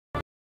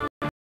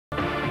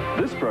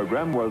This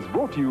program was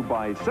brought to you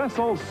by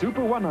Sasol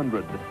Super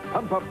 100.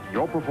 Pump up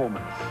your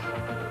performance.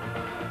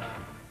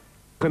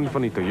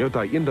 Van die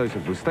Toyota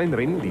 1000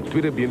 woestynren, die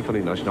tweede been van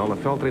die nasionale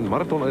veldren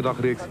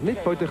marathon-uitdagreeks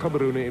net buite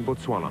Gaborone en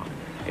Botswana.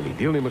 En die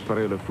deelnemers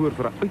berei hulle voor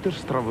vir 'n uiters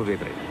strawwe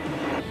wedren.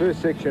 First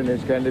section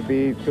is going to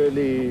be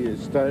fairly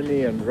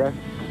stony and rough,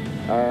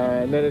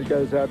 and then it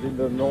goes out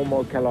into the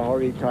normal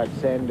Kalahari type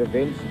sand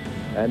events,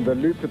 and the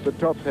loop at the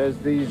top has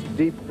these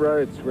deep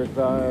roads with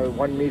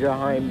 1 meter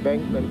high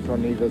embankments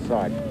on either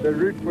side. The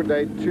route for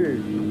day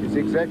 2 is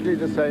exactly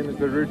the same as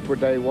the route for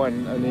day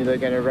 1, only they're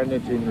going to run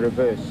it in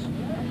reverse.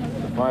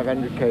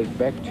 500 k's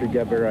back to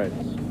Gaborone.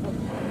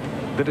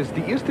 Dit is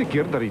die eerste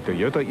keer dat die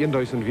Toyota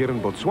 1000 weer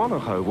in Botswana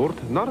gehou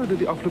word, nadat dit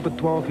die afgelope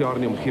 12 jaar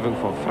in die omgewing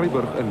van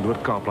Vryburg in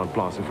Noord-Kaapland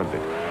plaasgevind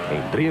het.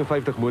 En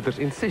 53 motors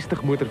en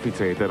 60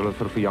 motorfietsse het hulle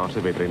vir verjaar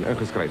se wedren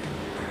ingeskryf.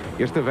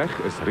 Eerste weg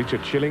is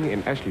Richard Schilling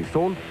en Ashley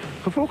Thorne,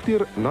 gevolg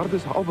deur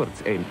Nardus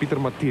Alberts en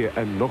Pieter Matthee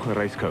in nog 'n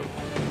racekou.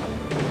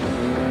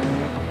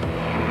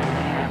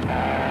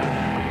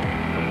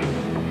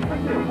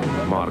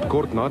 Maar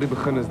kort na die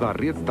begin is daar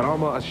reeds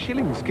drama as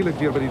Schilling skielik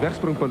weer by die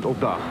wegspringpunt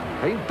opdaag.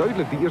 Hy het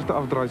duidelik die eerste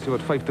afdraai so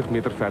wat 50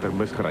 meter verder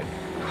misgery.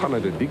 Gaan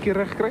hy dit die keer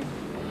reg kry?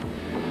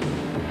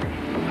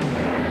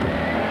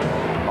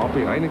 AP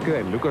Reineke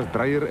en Lucas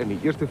Dreyer in die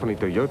eerste van die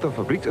Toyota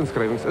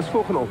fabrieksinskrywings is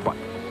volgende op pad.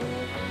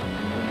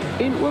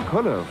 En ook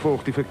hulle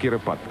volg die verkeerde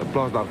pad, in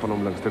plaas daarvan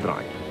om links te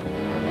draai.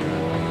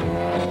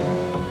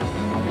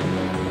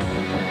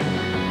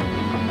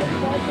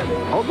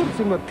 Alberts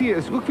en Matthee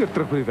is ook weer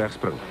terug by die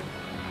wegspring.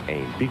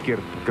 En die keer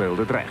kry hulle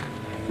dit reg.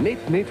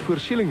 Net voor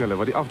Schilling hulle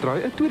wat die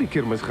afdraai 'n tweede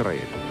keer misgery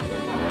het.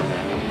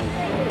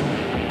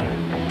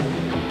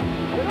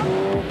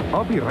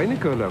 Abi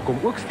Reineke hulle kom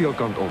ook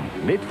steelkant om,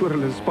 net voor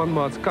hulle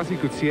spanmaats Cassie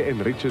Coetzee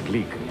en Richard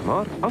Leek,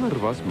 maar ander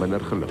was minder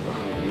gelukkig.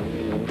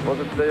 Was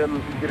het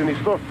hier in die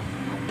stof?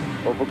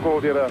 Op 'n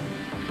kool hier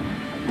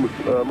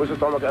moes het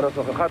dan ook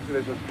ernstig gegaan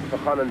geweest het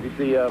gegaan en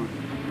die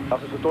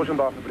agter se torsion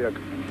daar gebreek.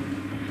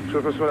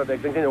 So dat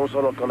ek dink nie ons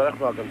sal nog kan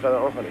regmaak en verder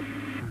aangaan nie.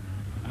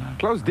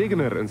 Klaus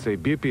Degener in sy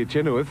BP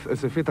Chenoweth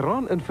is 'n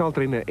veteraan in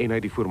veldrenne en hy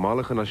die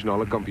voormalige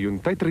nasionale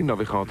kampioen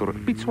tydrennavigator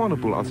Piet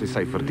Swanepoel aan sy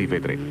sy vir die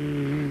wedren.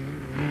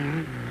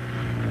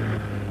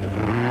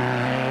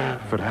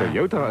 Vir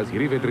Toyota is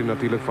hierdie wedren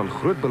natuurlik van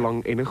groot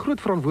belang en 'n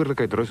groot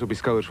verantwoordelikheid rus op die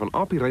skouers van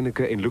AP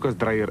Reineke en Lucas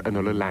Dreyer in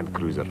hulle Land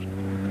Cruiser.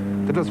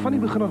 Dit was van die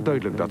begin af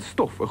duidelik dat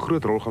stof 'n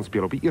groot rol gaan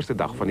speel op die eerste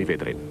dag van die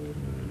wedren.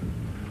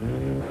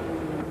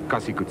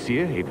 Cassie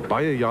Coetzee het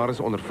baie jare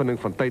se ondervinding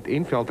van tyd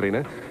en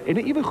veldrenne en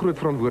 'n ewe groot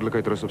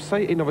verantwoordelikheid rus op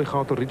sy en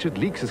navigator Richard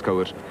Leek se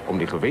skouers om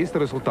die gewenste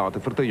resultate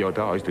vir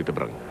Toyota huis toe te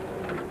bring.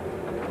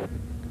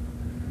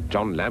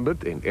 John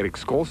Lambert en Eric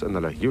Scholes in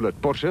hulle Hewlett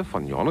Porsche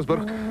van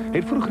Johannesburg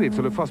het vroeg reeds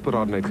hulle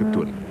vasberadenheid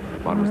getoon,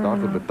 maar moes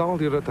daarvoor betaal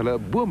deurdat hulle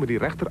 'n boom met die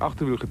regter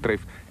agterwiel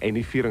getref en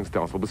die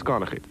veringstelsel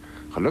beskadig het.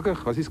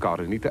 Gelukkig was die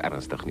skade nie te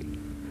ernstig nie.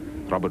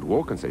 Robert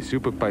Walk en sy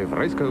Super Pave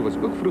racekou was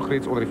ook vroeg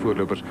reeds onder die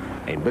voorlopers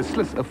en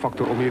beslis 'n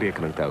faktor om mee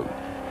rekening te hou.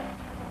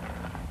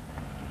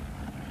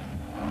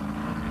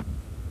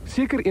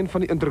 Seker een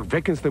van die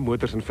indrukwekkendste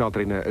motors in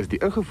veldrenne is die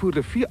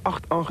ingevoerde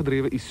V8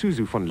 aangedrewe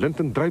Isuzu van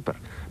Linton Druiper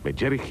met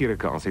Jerry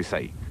Gericke aan sy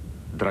sy.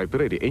 Druiper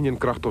het die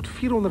enjinkrag tot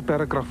 400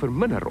 perdekrag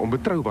verminder om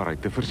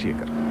betroubaarheid te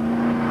verseker.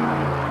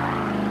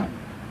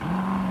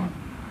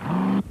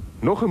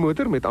 Nog 'n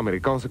motor met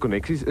Amerikaanse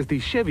koneksies is die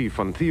Chevy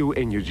van Theo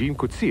en Eugene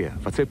Coetzee,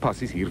 wat sy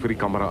passies hier vir die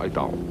kamera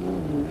uithaal.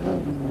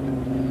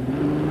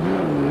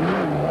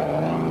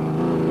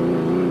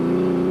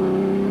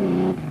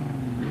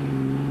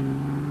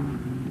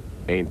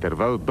 En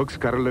terwyl Bux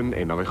Carolyn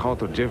en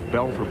navigator Jeff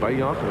Bell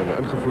verbyjaag in hulle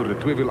ingevoerde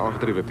tweewiel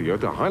aangedrewe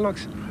Toyota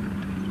Hilux,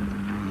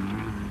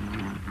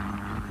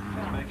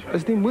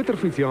 is die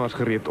motorfietsjaars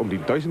gereed om die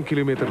 1000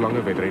 km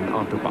lange wedren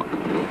aan te pak.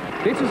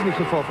 Net soos in die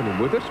geval van die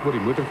motors, word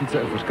die motorfietsse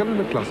in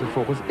verskillende klasse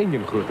volgens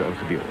enjingrootte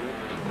ingedeel.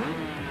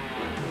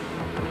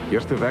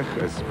 Eerste weg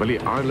is Willie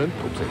Ireland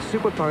op sy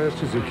Super Tires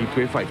Suzuki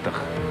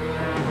 250.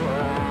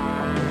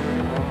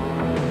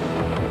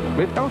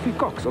 Met Elfie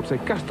Cox op sy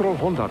Castrol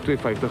Honda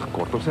 250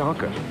 kort op sy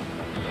hakke.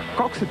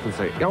 Cox het in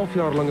sy 11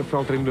 jaar lange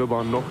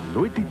veldrenloopbaan nog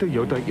nooit die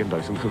Toyota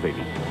 1000 gewen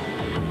nie.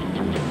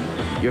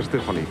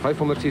 Eerste van die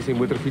 500cc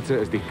motorfietsse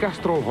is die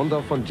Castrol Honda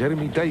van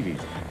Jeremy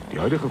Davies, die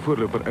huidige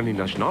voorloper in die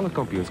nasionale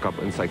kampioenskap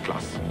in sy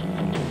klas.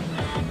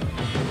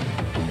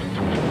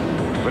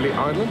 Willie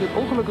Ireland het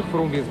ongelukkig vir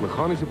hom weens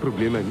meganiese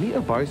probleme nie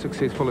 'n baie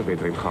suksesvolle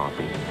wedren gehad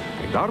nie.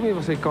 En daarmee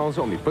was sy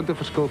kanse om die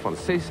punteverskil van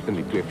 6 in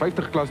die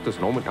 250 klas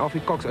tussen hom en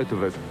Elfie Cox uit te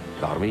wis,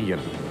 daarmee heen.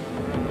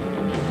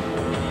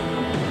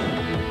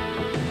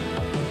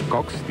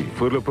 Cox, die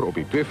voorloper op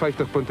die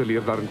 250 punte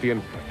leer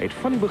daarenteen, het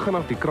van die begin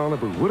af die krane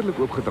behoorlik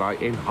oopgedraai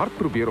en hard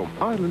probeer om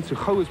Ireland so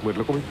gou as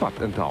moontlik om die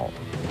pad in te haal.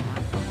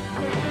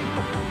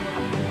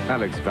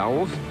 Alex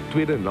Vowles,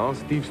 tweede na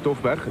Steve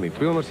Stoffberg in die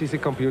 200cc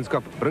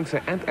kampioenskap, bring sy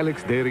Ant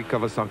Alex Derry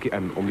Kawasaki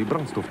in om die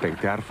brandstoftank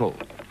te hervul.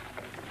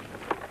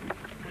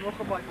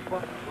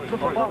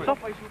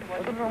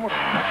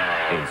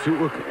 En so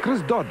ook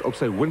Chris Dodd op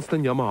sy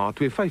Winston Yamaha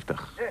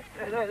 250.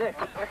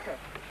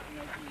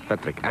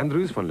 Patrick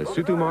Andrews van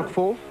Lesotho maak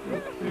vol.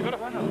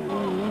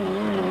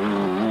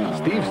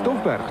 Steve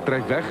Stoffberg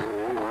trek weg.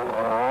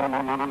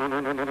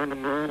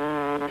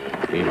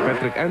 En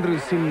Patrick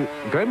Andrews sien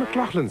Graeme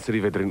McLachlan sit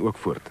die wedren ook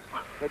voort.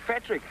 Hey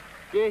Patrick.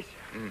 Yes.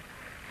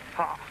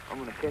 Ha, I'm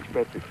gonna catch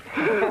Patrick.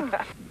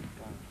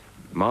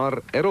 Maar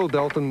Errol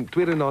Dalton,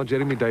 tweede na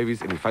Jeremy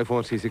Davies in die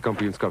 500cc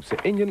kampioenskap se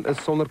enjin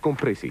is sonder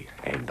kompressie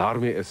en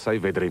daarmee is sy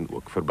wedren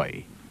ook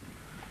verby.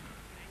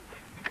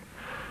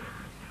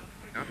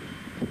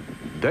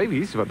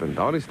 Davies, wat in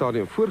daardie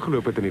stadium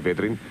voorgeloop het in die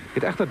wedren,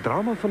 het egter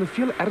drama van 'n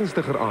veel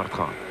ernstiger aard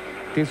gehad.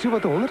 Teen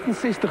sowat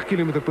 160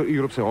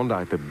 km/h op sy Honda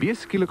het 'n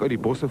bees skielik uit die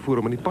bosse voor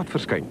hom in die pad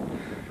verskyn.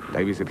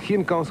 Davies het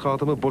geen kans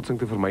gehad om 'n botsing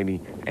te vermy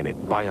nie en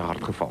het baie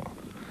hard geval.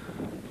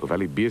 Hoewel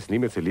die bees nie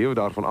met sy lewe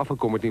daarvan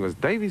afgekom het nie, was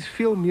Davies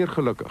veel meer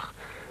gelukkig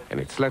en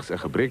het slegs 'n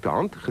gebreekte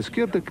hand,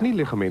 geskeurde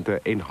knieligamente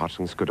en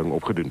harsingsskudding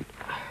opgedoen.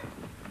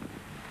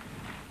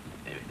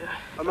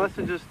 I must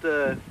have just,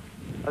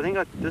 I think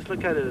I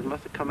dislocated it. It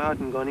must have come out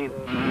and gone in.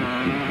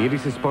 Die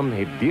medische span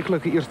het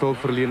deeglike eerste hulp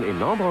verleen en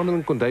na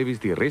behandeling kon Davies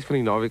die res van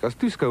die naweek as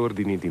toeskouer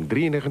die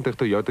 1993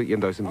 Toyota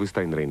 1000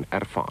 woestynren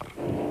ervaar.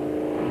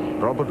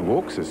 Robert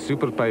Walks, 'n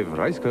superpave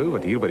racekou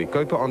wat hier by die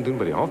Kuipe aandoen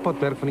by die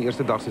halfpadmerk van die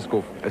eerste dag se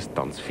skof, is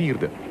tans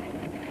 4de.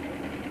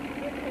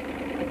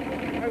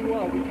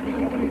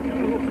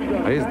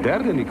 Hy is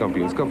derde in die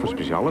kampioenskap vir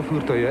spesiale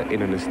voertuie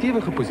en in 'n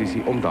stewige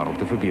posisie om daarop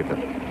te verbeter.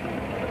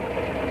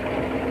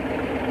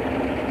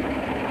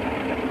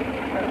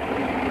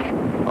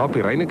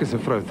 Apie Reineke se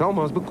vrou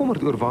Thelma is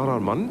bekommerd oor waar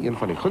haar man, een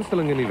van die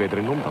gunstelinge in die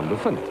wedren, hom dan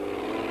bevind.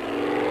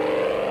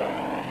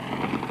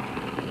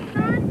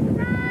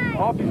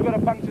 He's got a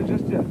puncture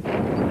just here.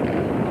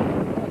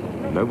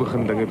 Nou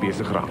begin dinge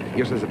besig raak.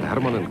 Eers is dit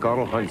Herman en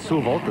Karel Heinz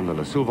Soelwald in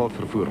hulle Soelwald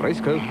vervoer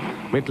reiskou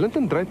met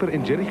Linton Druiper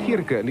en Jerry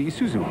Gericke in die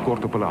Isuzu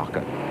kort op 'n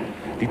laagte.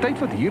 Die tyd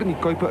wat hier in die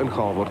Kuipe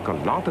ingehaal word kan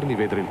later in die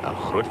wedren 'n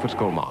groot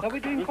verskil maak. No, we're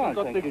doing fine,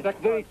 thank you. It's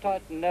very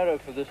tight and narrow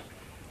for the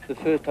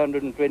first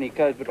 120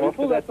 k's, but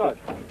after that,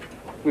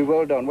 we're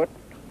well done.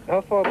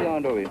 How far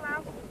behind are we?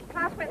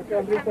 Class went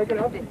through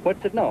 10:50.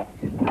 What's it now?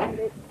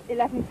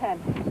 11:10.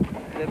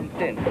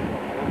 11:10.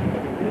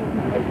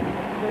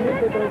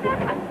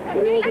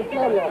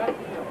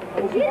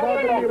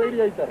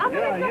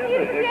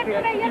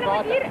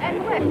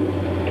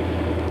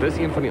 Dis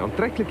een van die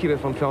aantreklikhede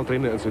van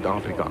veldrenne in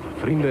Suid-Afrika.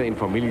 Vriende en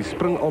familie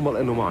spring almal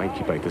in om 'n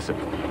handjie by te sit.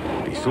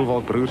 Die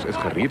Soelwald broers is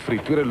gereed vir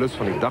die tweede lus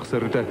van die dag se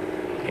roete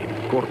en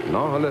kort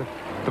na hulle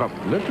trap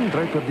Linton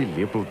Druiper die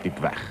lepel diep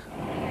weg.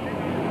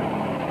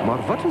 Maar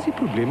wat was die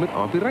probleem met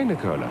Apie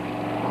Reineke hulle?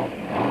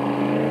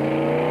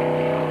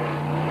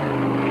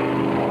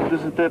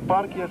 Dus het 'n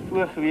paar keer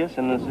voor gewees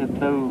en ons het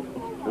nou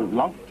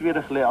lank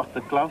tweede gelê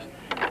agter Klaus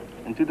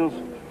en toe het ons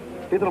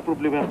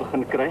petrolprobleme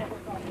begin kry.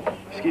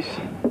 Ekskuus.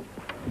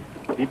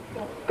 Die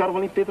kar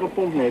wil nie petrol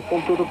pomp nie, hy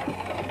pomp tot op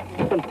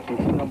punt. Jy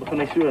sien dan begin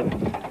hy so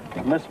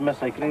mis,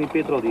 hy kry nie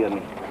petrol deur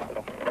nie.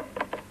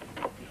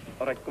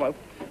 Alright, kom op.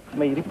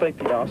 Maar hierdie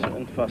pypie daar so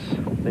in vas.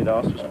 Hy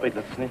daar so spuit,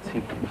 dat is net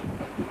sien.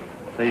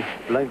 Hy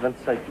bly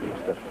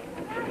windsuidooster.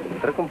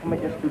 Druk hom vir my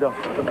eers toe dan.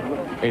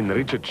 En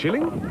Richard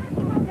Schilling?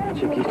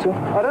 Check hier so. I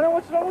don't know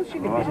what's wrong with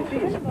you.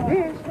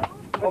 Yes.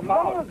 Of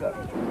Malaga.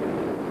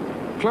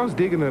 Klaus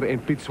Degener en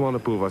Piet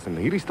Swanepoel was in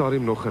hierdie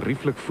stadium nog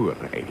gerieflik voor.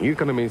 En hier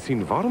kan 'n mens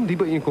sien waarom die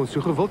byeenkoms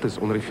so gewild is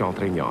onder die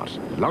veldrenjaars.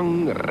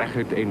 Lang,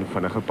 reguit en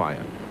vinnige paaie.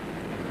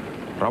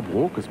 Rob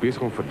Walk is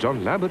besig om vir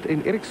John Labbert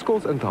en Eric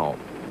Scholes in te haal,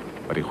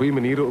 wat die goeie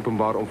maniere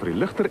openbaar om vir die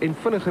ligter en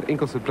vinniger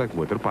enkelsitplek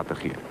motor pad te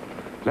gee.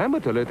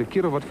 Labbert hulle het 'n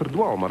keer of wat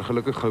verdwaal, maar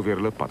gelukkig gou weer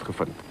hulle pad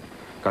gevind.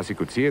 Cassie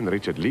Coetzee en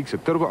Richard Leek se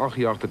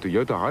turbo-aangejaagde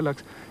Toyota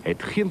Hilux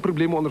het geen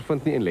probleme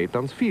ondervind nie en lê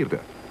tans 4de.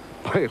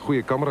 Baie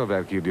goeie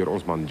kamerawerk hier deur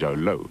ons man Joe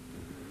Low.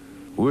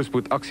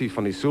 Hoëspoed aksie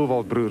van die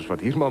Soelwald broers wat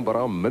hier man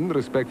baraam min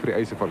respek vir die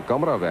eise van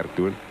kamerawerk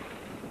toon.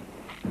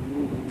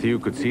 Theo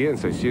Coetzee en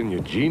sy seun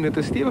Eugene het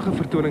 'n stewige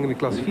vertoning in die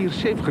klas 4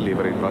 chef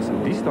gelewer en was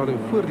in die stadium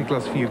voor die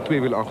klas 4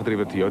 tweewiel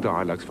aangedrewe Toyota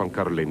Hilux van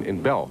Caroline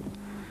en Bell.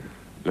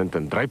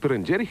 Linton Druiper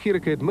en Jerry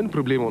Gericke het min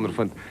probleme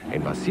ondervind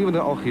en was 7de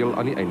algeheel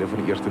aan die einde van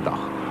die eerste dag.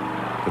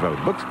 Terwyl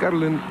Bux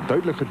Caroline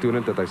duidelik getoon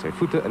het dat hy sy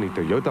voete in die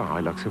Toyota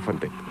Hilux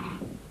gevind het.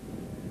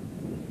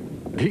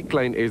 Die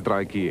klein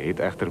S-draaitjie het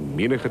egter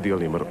menige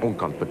deelnemer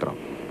onkant betrap.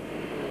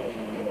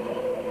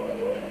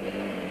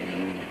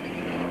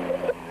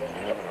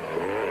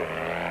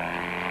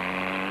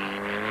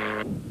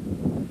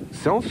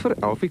 Selfs vir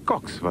Alfie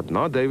Cox, wat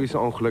na Davies se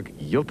ongeluk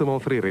heeltemal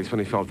vir die res van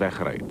die veld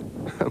weggery het.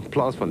 In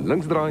plaas van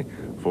linksdraai,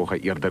 volg hy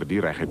eerder die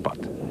reguit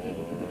pad.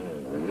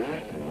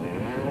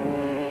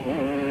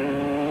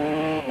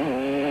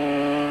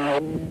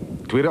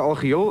 Tweede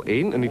algeheel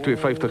en in die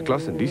 250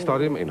 klas in die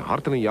stadium en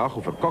hard in 'n jag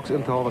om vir Cox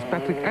in te haal was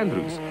Patrick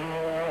Andrews.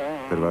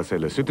 Terwyl sy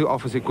Lesotho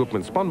Office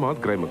Equipment spanmaat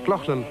Graeme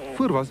McLachlan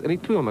voor was in die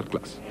 200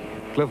 klas.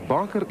 Cliff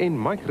Barker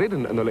en Mike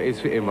Redden in hulle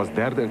SVM was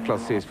derde in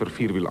klas 6 vir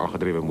vierwiel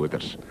aangedrewe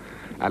motors.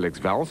 Alex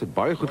Wells het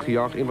baie goed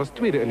gejaag en was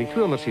tweede in die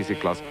 200cc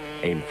klas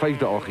en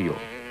 5de algeheel.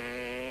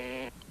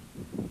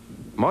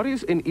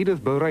 Marius en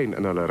Edith Bourein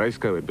in hulle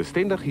reiskou het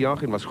bestendig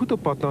gejaag en was goed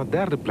op pad na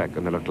derde plek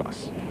in hulle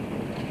klas.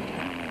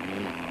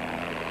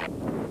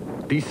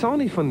 Die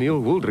Sani van Neil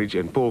Wooldridge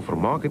en Paul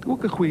Vermaak het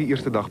ook 'n goeie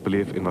eerste dag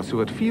beleef en was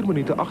sowat 4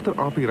 minute agter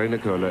Apie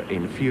Reynekolle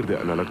en 4de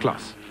in hulle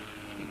klas.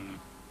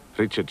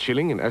 Richard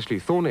Schilling en Ashley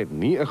Thorne het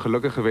nie 'n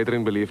gelukkige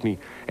wedren beleef nie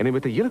en het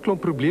met 'n hele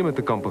klomp probleme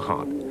te kampe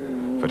gehad.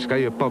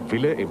 Verskeie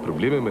papwiele en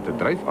probleme met 'n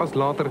dryfas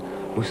later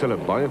moes hulle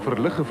baie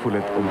verlig gevoel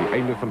het om die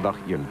einde van dag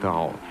 1 te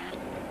haal.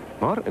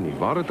 Maar in die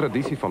ware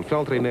tradisie van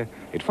veldrenne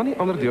het van die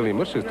ander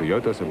deelnemers soos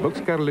Toyota se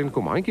Bux Caroline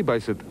kom handjie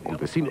bysit om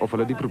te sien of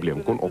hulle die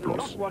probleem kon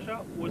oplos.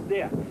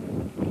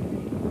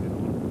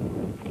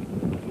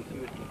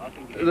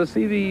 The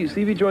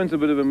CV joint's a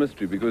bit of a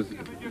mystery because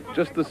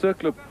just the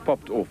circular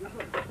popped off.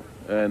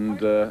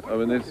 And I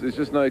mean, there's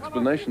just no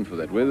explanation for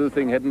that. Whether the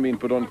thing hadn't been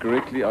put on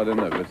correctly, I don't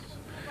know. But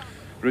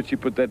Richie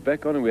put that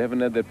back on and we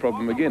haven't had that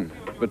problem again.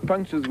 But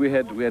punctures, we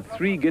had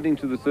 3 getting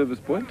to the service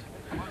point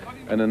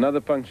and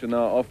another puncture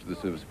now after the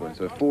service point.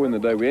 So 4 in the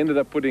day. We ended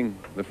up putting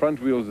the front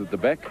wheels at the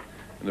back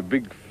and a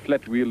big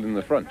flat wheel in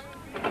the front.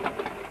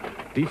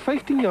 Die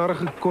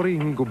 15-jarige Corrie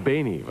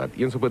Ngobeni, wat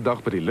eens op 'n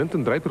dag by die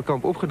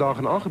Linton-Druiperkamp opgedaag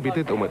en aangebied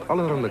het om met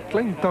allerlei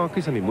klein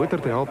taakies aan die motor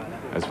te help,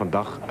 is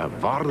vandag 'n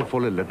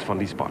waardevolle lid van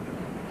die span.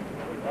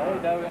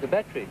 The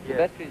battery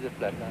is a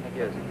flat one.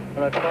 Yes.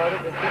 When I tried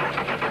it,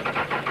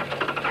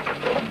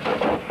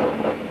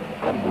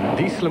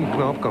 Die slim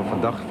knaap kan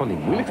vandag van die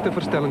moeilikste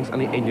verstellings aan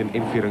die enjin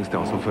en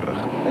veringstelsel verrig.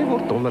 Hy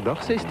word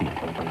donderdag 16.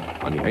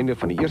 Aan die einde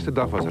van die eerste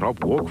dag was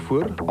Rob Walk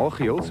voor,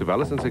 algeheel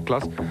sowel as in sy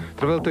klas,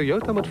 terwyl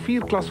Toyota met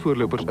 4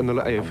 klasvoorlopers in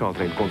hulle eie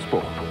veldren kon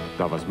spog.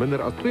 Daar was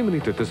minder as 2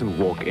 minute tussen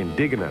Walk en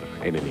Degener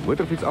en in die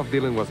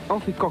motorfietsafdeling was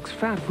Alfie Cox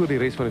ver voor die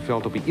res van die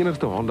veld op die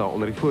enigste Honda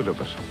onder die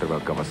voorlopers, terwyl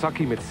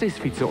Kawasaki met 6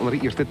 fietsse onder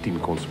die eerste 10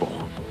 kon spog.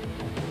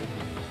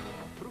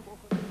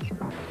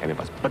 En dit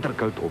was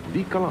bitterkoud op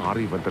die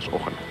Kalahari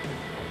wintersoggend.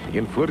 Die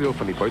een voordeel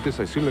van die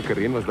buiteseisoenlike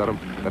reën was daarom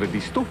dat dit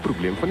die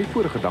stofprobleem van die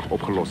vorige dag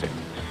opgelos het.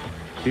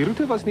 Die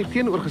roete was in die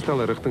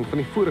teenoorgestelde rigting van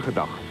die vorige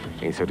dag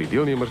en sou die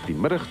deelnemers die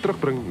middag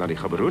terugbring na die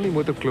Gaborone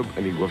Motorklub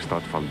in die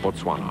hoofstad van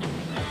Botswana.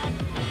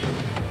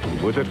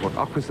 Die motors word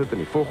afgesit in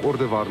die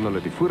volgorde waarin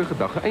hulle die vorige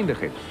dag geëindig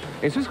het.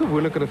 En soos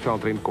gewoonlik in 'n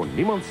veldren kon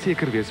niemand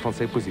seker wees van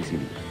sy posisie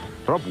nie.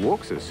 Rob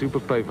Walk se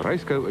Superpave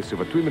reiskou is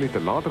sowat 2 minute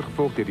later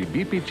gevolg deur die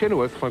BP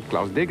Chenoweth van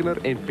Klaus Degener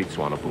en Piet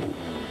Swanepoel.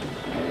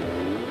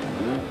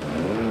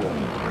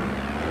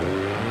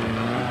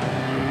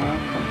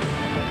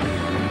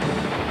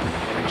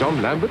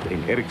 John Lambert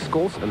en Eric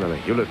Scholes in hulle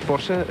Hewlett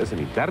Porsche is in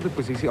die 3de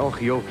posisie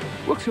algeheel,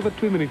 ook sowat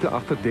 2 minute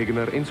agter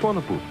Degener en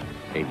Swanepoel.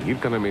 En hier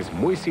kan 'n mens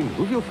mooi sien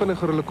hoeveel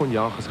vinniger hulle kon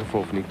jaag as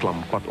gevolg van die klam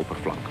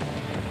padoppervlak.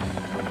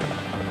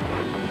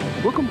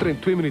 Ook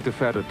omtrent 2 minute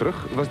verder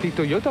terug was die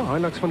Toyota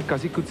Hilux van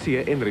Cassie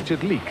Coetzee en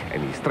Richard Leek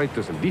en die stryd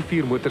tussen die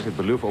 4 motors het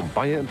beloof om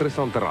baie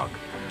interessant te raak.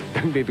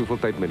 Dink net hoeveel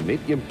tyd met net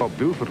 1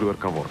 papwiel verloor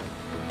kan word.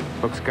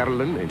 Bux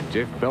Caroline en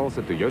Jeff Bell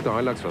se Toyota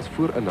Hilux was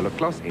voor in hulle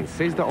klas en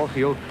 6de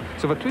algeheel,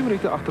 sowat 2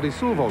 minute agter die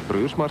Solwald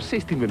broers, maar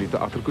 16 minute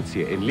agter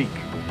Coetzee en Leek.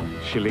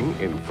 Schilling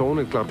en Thorne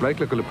het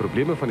klaarblyklik hulle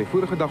probleme van die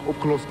vorige dag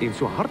opgelos en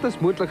so hard as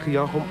moontlik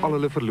gejaag om al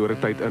hulle verlore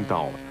tyd in te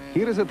haal.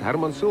 Hier is dit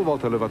Herman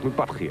Solwald hulle wat moet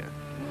pad gee.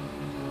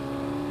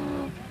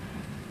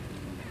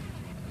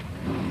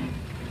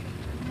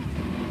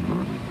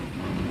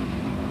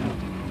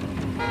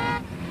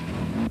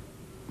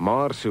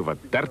 Maar sowat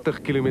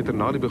 30 km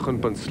na die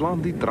beginpunt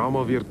slaan die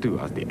drama weer toe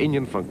as die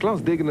enjin van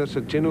Klaus Degener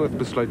se Chenoweth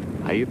besluit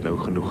hy het nou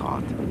genoeg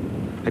gehad.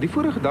 Hy het die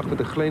vorige dag met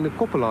 'n glyende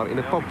koppelaar en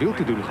 'n papwiel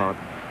te doen gehad,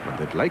 want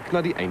dit lyk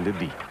na die einde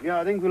die.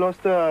 Yeah, I think we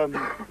lost a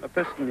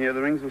piston here.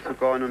 The rings were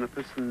gone and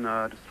the piston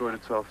destroyed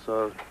itself,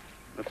 so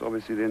that's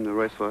obviously the end of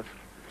the race for us.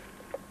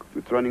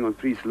 It's running on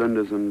 3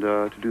 cylinders and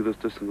to do this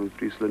distance on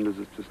 3 cylinders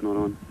is just not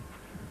on.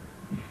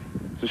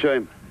 It's a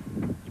shame.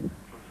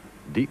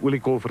 Die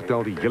oliekol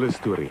vertel die hele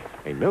storie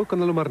en nou kan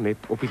hulle maar net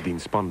op die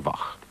diensspan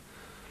wag.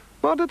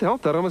 Maar dit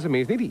help daarom as 'n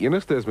mens nie die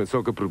enigste is met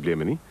sulke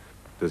probleme nie.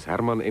 Dis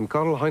Herman en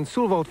Karl-Heinz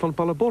Solwald van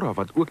Palabora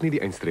wat ook nie die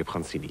eindstreep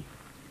gaan sien nie.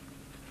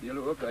 Julle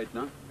ook uit,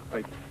 né?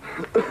 Uit.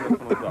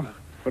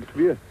 Vir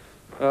 2.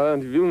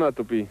 Die wielnat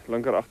op die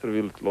linker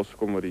agterwiel het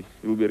losgekom waar die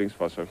wielberings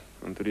vashou.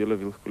 En toe die hele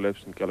wiel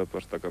gekollaps en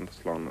caliper stuk aan te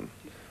slaan en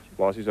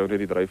basies hou net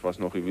die dryfas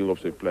nog die wiel op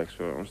sy plek.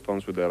 So ons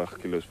staan so 30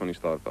 kg van die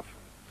start af.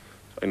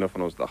 Dis einde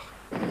van ons dag.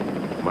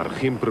 Maar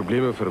geen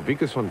probleme vir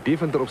Wikus van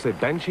Deventer op sy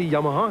Banshee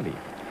Yamaha nie.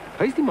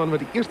 Hy is die man wat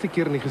die eerste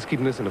keer in die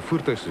geskiedenis in 'n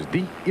voertuig soos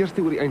die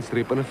eerste oor die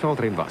eindstreep in 'n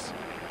veldren was.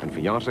 In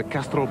vanjaar se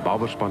Castrol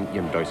Bauerspan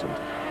 1000.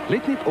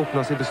 Let net op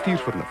na sy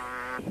bestuursvernuf.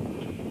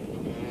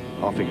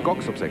 Alfie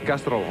Cox op sy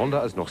Castrol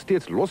Honda is nog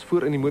steeds los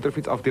voor in die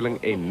motorfietsafdeling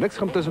en niks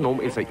gaan tussen hom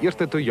en sy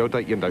eerste Toyota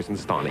 1000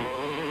 staan nie.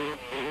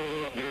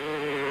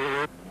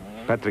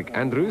 Patrick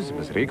Andrews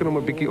besreken om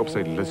 'n bietjie op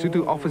sy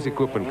Lesotho Office te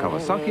koop in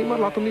Kawasaki, maar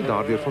laat hom nie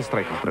daardeur van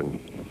stryk bring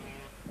nie.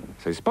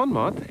 Sy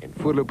spanmaat en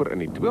voorloper in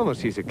die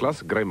 200cc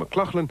klas, Gray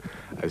McLachlan,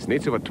 is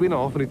net so wat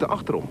 2,5 minute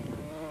agter hom.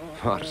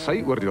 Maar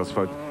sy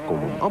oordeelsfout kom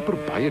hom amper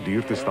baie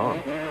duur te staan.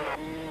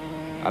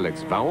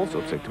 Alex Vowles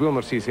op sy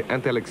 200cc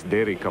Antelix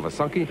Derry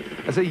Kawasaki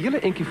is 'n hele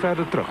entjie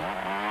verder terug,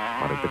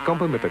 maar het te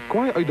kampe met 'n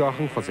kwaai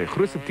uitdaging van sy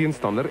grootste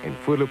teenstander en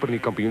voorloper in die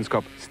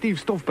kampioenskap, Steve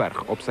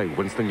Stoffberg op sy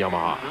Winston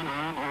Yamaha.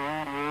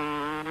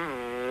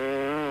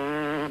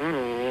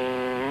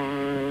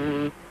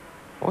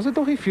 Ons het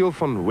nog nie veel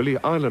van Willie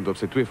Island op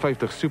sy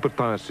 250 Super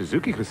Tire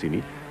Suzuki gesien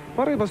nie,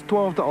 maar hy was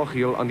 12de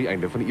algeheel aan die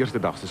einde van die eerste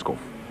dag se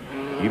skof.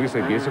 Hier is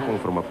hy besig om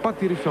vir 'n pad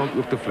deur die veld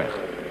oop te vleg.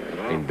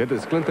 En dit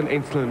is Clinton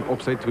Enslin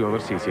op sy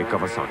 200cc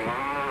Kawasaki.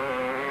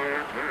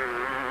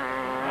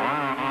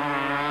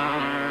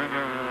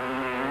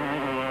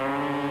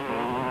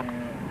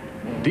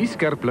 Die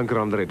skerp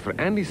linkerhander het vir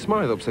Andy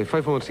Smythe op sy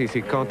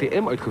 500cc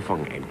KTM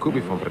uitgevang en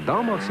Kobie van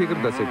Breda maak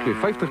seker dat sy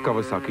 250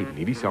 Kawasaki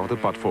nie dieselfde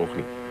pad volg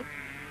nie.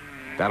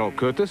 Darryl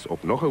Curtis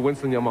op nog 'n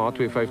Winston Yamaha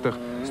 250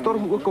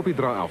 storm ook op die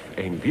draai af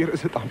en weer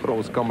is dit amper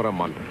ons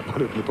kameraman wat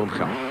dit moet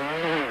ontgeld.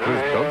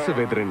 Chris Dodd se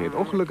wedren het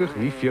ongelukkig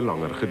nie veel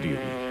langer geduur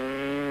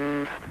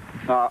nie.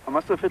 I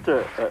must have hit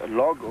a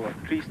log or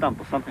a tree stump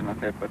or something like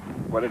that, but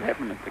what had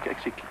happened is I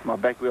actually kicked my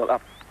back wheel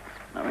up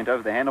and I went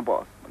over the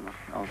handlebars.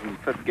 I was in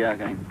 5th gear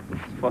going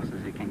as fast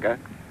as you can go,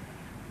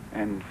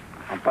 and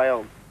I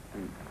bailed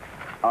and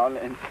I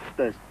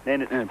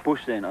landed in a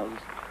bush there and I was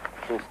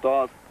saw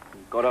stars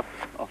and got up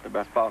after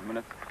about 5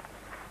 minutes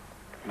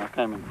and I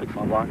came and picked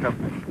my bike up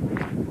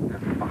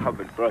and my hub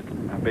had broken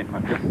and I bent my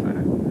disc.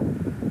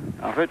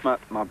 I've hurt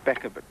my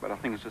back a bit, but I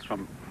think it's just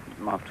from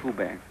my tool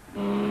bag.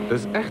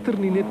 Dis egter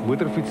nie net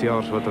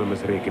motorfietsjaars wat hulle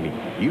misreken nie.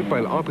 Hier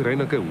pyl Aapie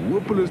Reyneke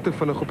hopeloos te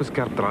vinnig op 'n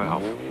skerp draai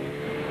af.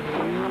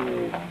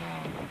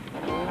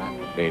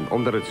 En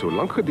omdat dit so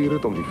lank geduur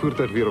het om die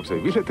voertuig weer op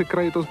sy wiele te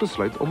kry, het ons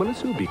besluit om hulle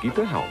so 'n bietjie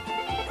te help.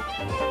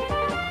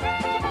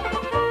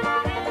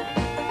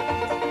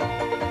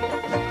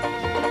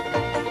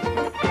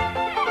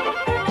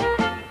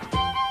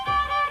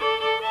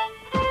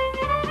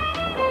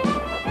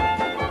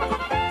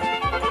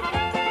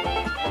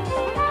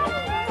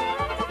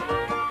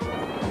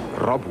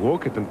 Rob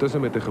Walk het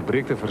intussen met 'n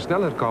gebreekte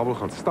versnellerkabel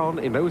gaan staan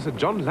en nou is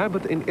dit John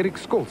Lambert en Eric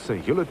Scholz se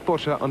Hewlett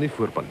Porsche aan die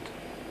voorpunt.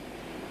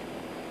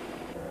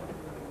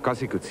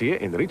 Cassie Coetzee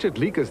en Richard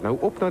Leek is nou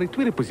op na die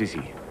tweede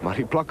posisie, maar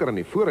die plakker aan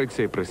die vooruit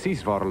sê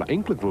presies waar hulle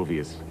eintlik wil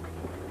wees.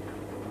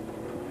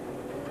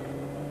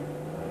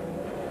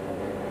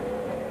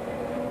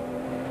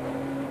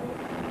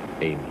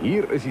 En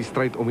hier is die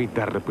stryd om die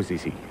derde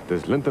posisie.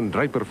 Dis Linton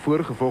Draper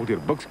voorgevolg deur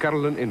Bux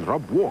Carolyn en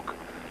Rob Walk.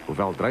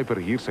 Hoewel Draper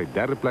hier sy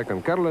derde plek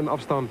aan Carolyn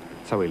afstaan,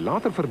 sou hy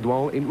later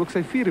verdwaal en ook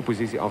sy vierde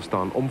posisie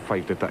afstaan om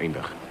 5de te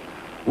eindig.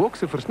 Walk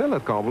se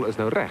versnellerkabel is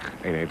nou reg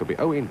en hy het op die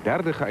ou end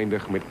derde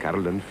geëindig met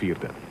Carolyn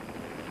vierde.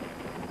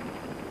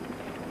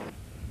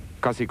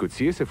 Cassie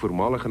Coetzee se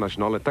voormalige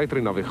nasionale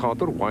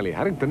tydren-navigator Wiley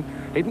Harrington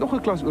het nog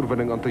 'n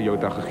klasoorwinning aan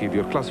Toyota gegee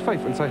deur klas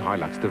 5 in sy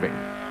Hilux te wen.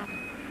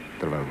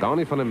 Terwyl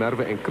Dani van der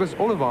Merwe en Chris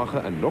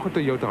Ollewage in nog 'n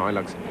Toyota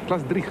Hilux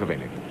klas 3 gewen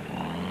het.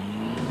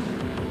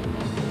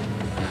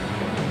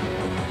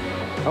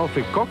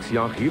 Alfie Cox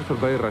jaag hier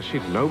verby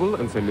Rashid Noble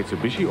in sy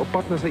Mitsubishi op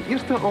pad na sy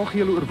eerste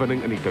algehele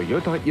oorwinning in die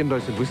Toyota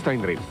 1000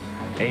 woestynren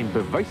en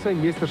bewys sy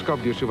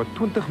meesterskap deur sowat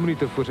 20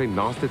 minute voor sy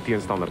naaste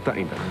teenstander te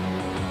eindig.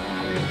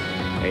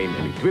 En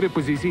in die tweede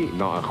posisie,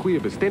 na 'n goeie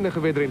bestendige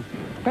wedren,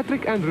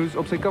 Patrick Andrews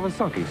op sy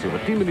Kawasaki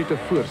sowat 10 minute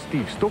voor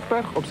Steve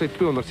Stoffberg op sy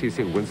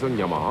 200cc Winston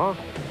Yamaha,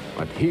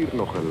 wat hier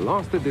nog 'n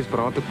laaste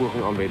desperate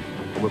poging aanwend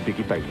om 'n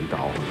bietjie tyd in te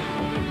haal.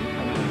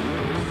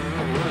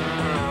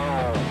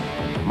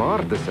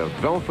 Maar dis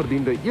 'n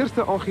welverdiende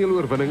eerste algehele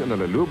oorwinning in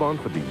hulle loopbaan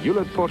vir die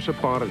Hewlett Porsche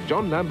paar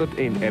John Lambert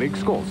en Eric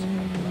Scholz,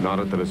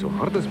 nadat hulle so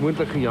hard as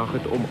moontlik gejaag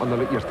het om aan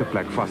hulle eerste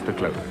plek vas te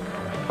klou.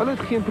 Hulle het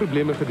geen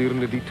probleme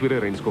gedurende die tweede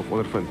renskof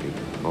ondervind nie,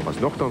 maar was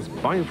nogtans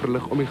baie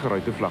verlig om die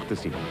geruite vlag te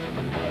sien.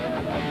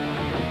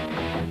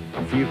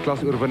 4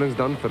 klasoorwinnings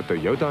dan vir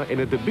Toyota en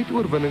 'n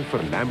debuutoorwinning vir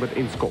Lambert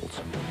en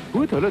Scholz.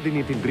 Hoe het hulle die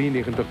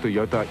 1993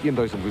 Toyota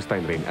 1000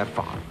 woestynren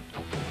ervaar?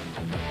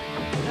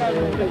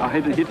 I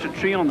had to hit a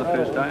tree on the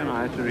first day and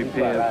I had to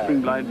repair a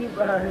spring blade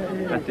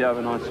at the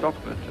overnight stop,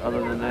 but other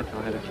than that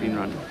I had a clean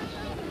run.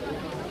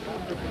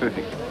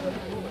 Perfect.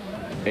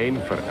 En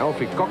vir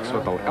Alfie Cox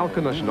wat al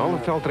elke nasionale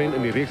veldren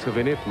in die reeks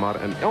gewen het, maar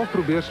in 11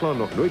 probeerslae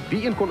nog nooit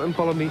die een kon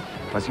inpalm nie,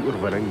 was die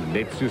oorwinning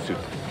net so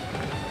soet.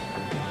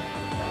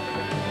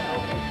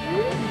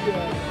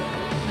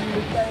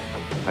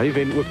 Hy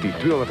wen ook die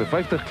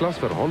 250 klas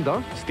vir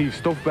Honda, Steve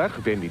Stoffberg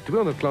wen die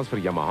 200 klas vir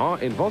Yamaha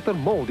en Walter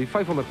Mol die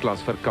 500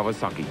 klas vir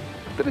Kawasaki.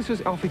 Dit is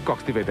soos Alfie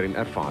Cox die wedren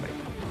ervaar het.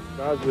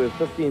 Guys were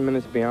 15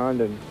 minutes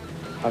behind and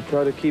I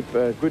try to keep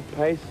a good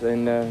pace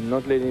and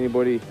not let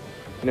anybody,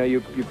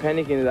 you're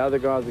panicking that other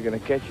guys are going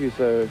to catch you,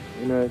 so,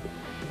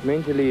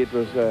 mentally it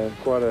was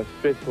quite a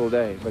stressful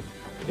day, but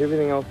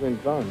everything else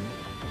went fine.